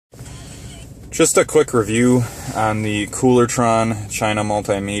Just a quick review on the Koolertron China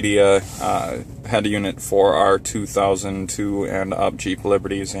Multimedia head unit for our 2002 and up Jeep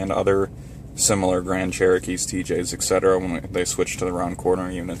Liberties and other similar Grand Cherokees, TJs, etc. when they switch to the round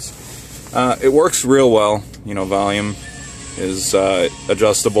corner units. It works real well. You know, volume is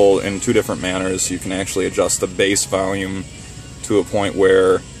adjustable in two different manners. You can actually adjust the base volume to a point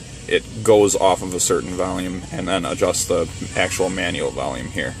where it goes off of a certain volume and then adjust the actual manual volume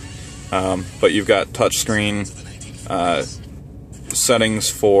here. But you've got touchscreen settings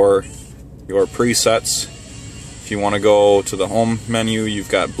for your presets. If you want to go to the home menu, you've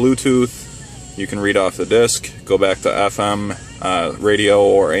got Bluetooth. You can read off the disc, go back to FM radio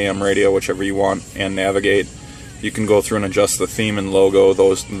or AM radio, whichever you want, and navigate. You can go through and adjust the theme and logo,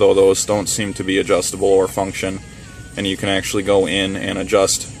 though those don't seem to be adjustable or function. And you can actually go in and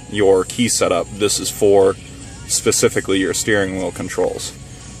adjust your key setup. This is for specifically your steering wheel controls.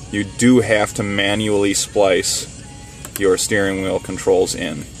 You do have to manually splice your steering wheel controls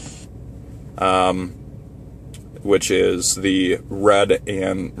in, which is the red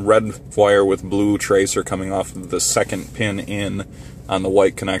wire with blue tracer coming off of the second pin in on the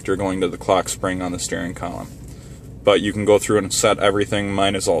white connector going to the clock spring on the steering column. But you can go through and set everything.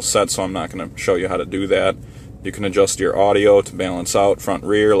 Mine is all set, so I'm not going to show you how to do that. You can adjust your audio to balance out front,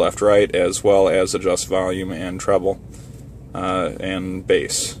 rear, left, right, as well as adjust volume and treble and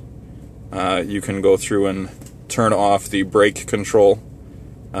bass. You can go through and turn off the brake control.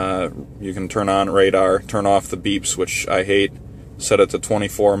 You can turn on radar, turn off the beeps, which I hate, set it to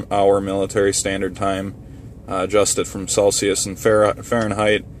 24-hour military standard time, adjust it from Celsius and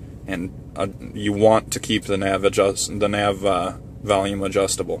Fahrenheit, and you want to keep the nav volume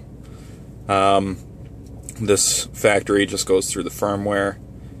adjustable. This factory just goes through the firmware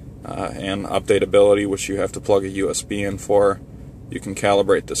and updatability, which you have to plug a USB in for. You can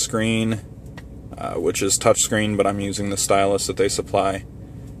calibrate the screen, which is touchscreen, but I'm using the stylus that they supply.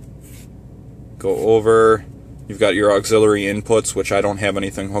 Go over. You've got your auxiliary inputs, which I don't have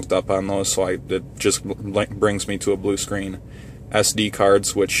anything hooked up on those, so it just brings me to a blue screen. SD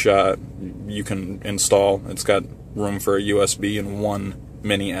cards, which you can install. It's got room for a USB and one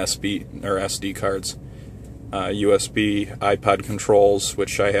mini SD cards. USB Ipod controls,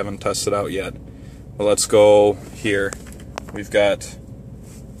 which I haven't tested out yet. But let's go here. We've got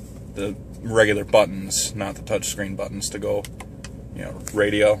the regular buttons, not the touchscreen buttons, to go, you know,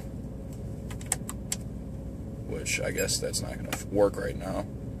 radio, which I guess that's not going to work right now.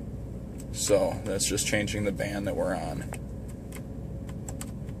 So that's just changing the band that we're on.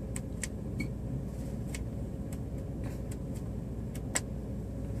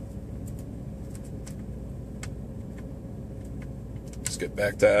 Let's get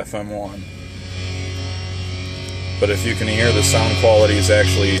back to FM1. But if you can hear, the sound quality is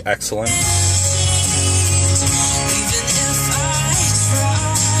actually excellent.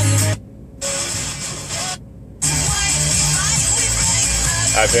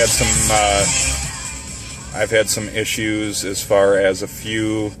 I've had some issues as far as a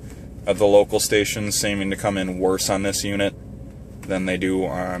few of the local stations seeming to come in worse on this unit than they do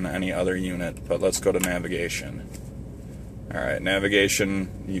on any other unit. But let's go to navigation. Alright,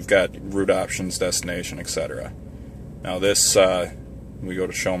 navigation, you've got route options, destination, etc. Now this, we go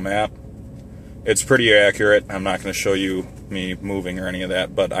to show map. It's pretty accurate. I'm not going to show you me moving or any of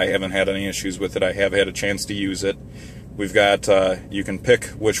that, but I haven't had any issues with it. I have had a chance to use it. We've got, you can pick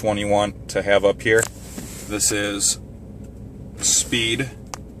which one you want to have up here. This is speed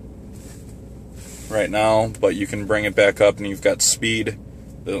right now, but you can bring it back up and you've got speed,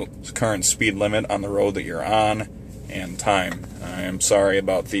 the current speed limit on the road that you're on, and time. I am sorry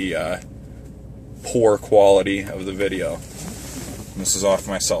about the poor quality of the video. This is off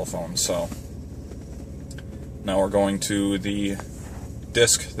my cell phone, so now we're going to the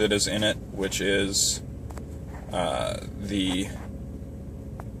disc that is in it, which is the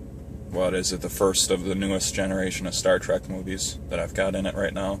first of the newest generation of Star Trek movies that I've got in it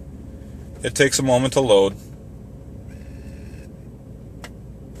right now. It takes a moment to load,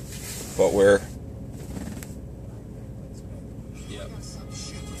 but we're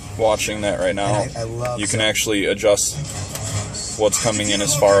watching that right now. You can actually adjust what's coming in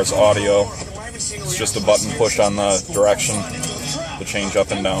as far as audio. It's just a button push on the direction to change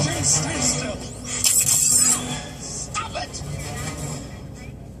up and down.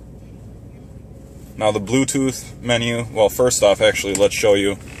 Now the Bluetooth menu, well, first off, actually, let's show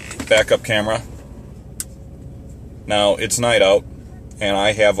you backup camera. Now, it's night out, and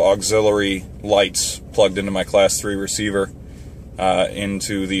I have auxiliary lights plugged into my Class 3 receiver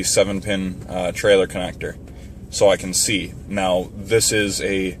into the 7-pin trailer connector, so I can see. Now, this is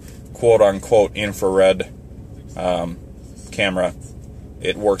a quote-unquote infrared camera,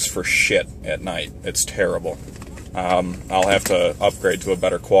 it works for shit at night. It's terrible. I'll have to upgrade to a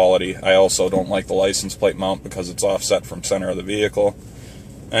better quality. I also don't like the license plate mount because it's offset from center of the vehicle.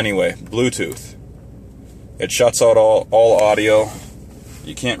 Anyway, Bluetooth. It shuts out all audio.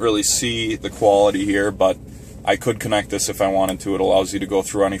 You can't really see the quality here, but I could connect this if I wanted to. It allows you to go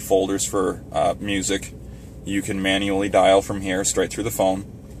through any folders for music. You can manually dial from here straight through the phone,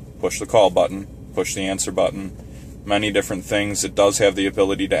 push the call button, push the answer button, many different things. It does have the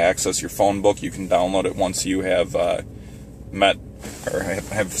ability to access your phone book. You can download it once you have met or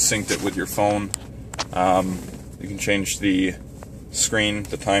have synced it with your phone. You can change the screen,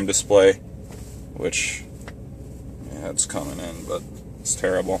 the time display, which, yeah, it's coming in, but it's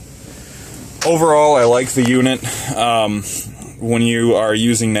terrible. Overall, I like the unit. When you are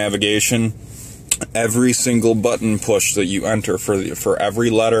using navigation, every single button push that you enter for every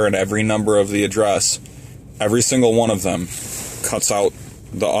letter and every number of the address, every single one of them cuts out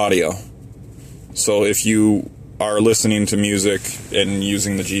the audio. So if you are listening to music and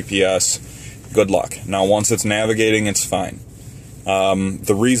using the GPS, good luck. Now, once it's navigating, it's fine.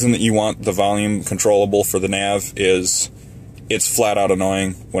 The reason that you want the volume controllable for the nav is it's flat out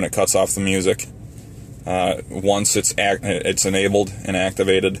annoying when it cuts off the music. Once it's enabled and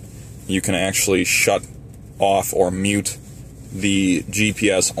activated, you can actually shut off or mute the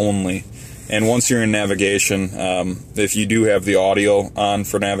GPS only. And once you're in navigation, if you do have the audio on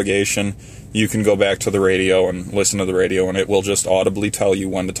for navigation, you can go back to the radio and listen to the radio, and it will just audibly tell you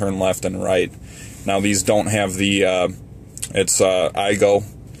when to turn left and right. Now, these don't have the, it's iGo,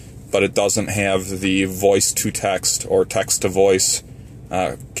 but it doesn't have the voice-to-text or text-to-voice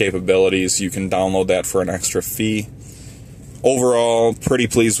capabilities. You can download that for an extra fee. Overall, pretty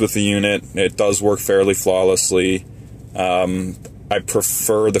pleased with the unit. It does work fairly flawlessly. I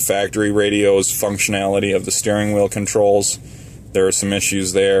prefer the factory radio's functionality of the steering wheel controls. There are some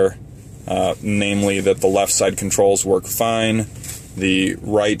issues there, namely that the left side controls work fine. The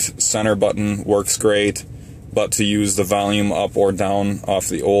right center button works great, but to use the volume up or down off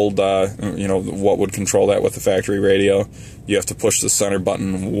the old, what would control that with the factory radio, you have to push the center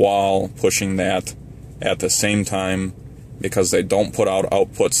button while pushing that at the same time, because they don't put out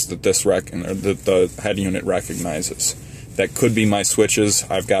outputs that the head unit recognizes. That could be my switches.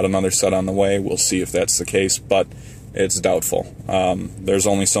 I've got another set on the way. We'll see if that's the case, but it's doubtful. There's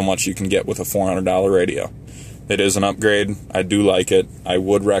only so much you can get with a $400 radio. It is an upgrade. I do like it. I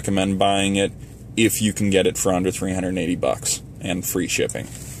would recommend buying it if you can get it for under $380 and free shipping.